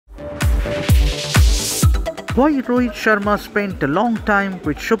Why Rohit Sharma spent a long time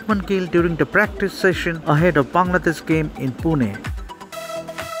with Shubman Gill during the practice session ahead of Bangladesh game in Pune.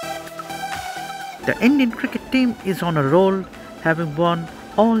 The Indian cricket team is on a roll, having won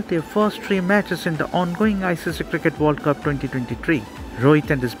all their first 3 matches in the ongoing ICC Cricket World Cup 2023. Rohit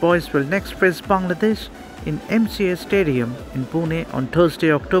and his boys will next face Bangladesh in MCA Stadium in Pune on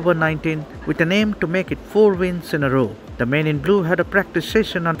Thursday, October 19, with an aim to make it 4 wins in a row. The men in blue had a practice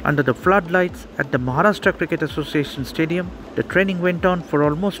session under the floodlights at the Maharshtra Cricket Association stadium. The training went on for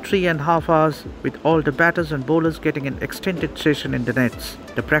almost 3.5 hours, with all the batters and bowlers getting an extended session in the nets.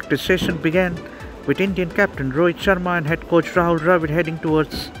 The practice session began with Indian captain Rohit Sharma and head coach Rahul Dravid heading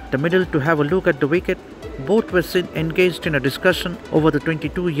towards the middle to have a look at the wicket. Both were seen engaged in a discussion over the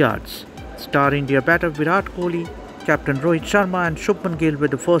 22 yards. Star India batter Virat Kohli, captain Rohit Sharma and Shubman Gill were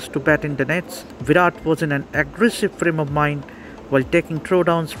the first to bat in the nets. Virat was in an aggressive frame of mind while taking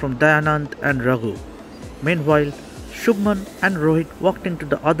throwdowns from Dayanand and Raghu. Meanwhile, Shubman and Rohit walked into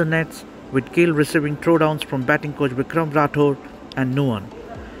the other nets, with Gill receiving throwdowns from batting coach Vikram Rathore and Nuwan.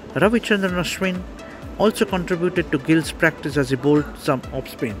 Ravichandran Ashwin also contributed to Gill's practice as he bowled some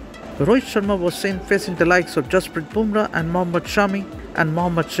off-spin. Rohit Sharma was seen facing the likes of Jasprit Bumrah and Mohammad Shami and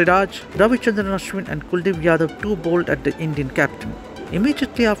Mohammad Siraj. Ravichandran Ashwin and Kuldeep Yadav too bowled at the Indian captain.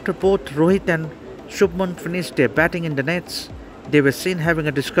 Immediately after both Rohit and Shubman finished their batting in the nets, they were seen having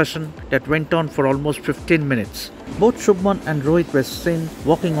a discussion that went on for almost 15 minutes. Both Shubman and Rohit were seen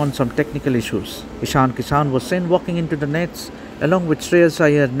working on some technical issues. Ishan Kishan was seen walking into the nets along with Shreyas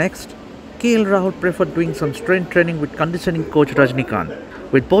Iyer next. KL Rahul preferred doing some strength training with conditioning coach Rajnikant.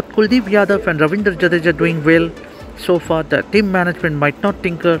 With both Kuldeep Yadav and Ravindra Jadeja doing well so far, the team management might not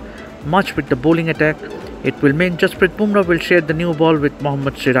tinker much with the bowling attack. It will mean Jasprit Bumrah will share the new ball with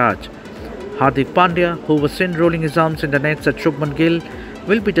Mohammad Siraj. Hardik Pandya, who was seen rolling his arms in the nets at Shubman Gill,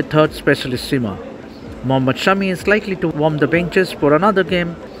 will be the third specialist seamer. Mohammad Shami is likely to warm the benches for another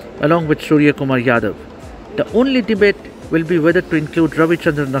game along with Surya Kumar Yadav. The only debate will be whether to include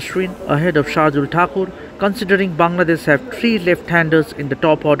Ravichandran Ashwin ahead of Shardul Thakur, considering Bangladesh have 3 left-handers in the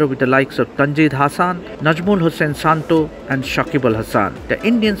top order with the likes of Tanjeed Hassan, Najmul Hossain Santo and Shakib Al Hasan. The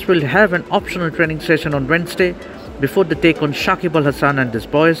Indians will have an optional training session on Wednesday before they take on Shakib Al Hasan and his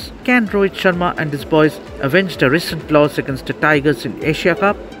boys. Can Rohit Sharma and his boys avenge the recent loss against the Tigers in Asia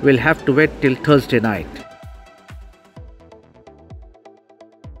Cup? We'll have to wait till Thursday night.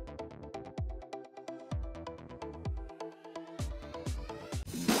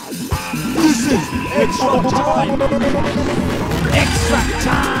 This is Xtra Time! Xtra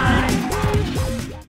Time!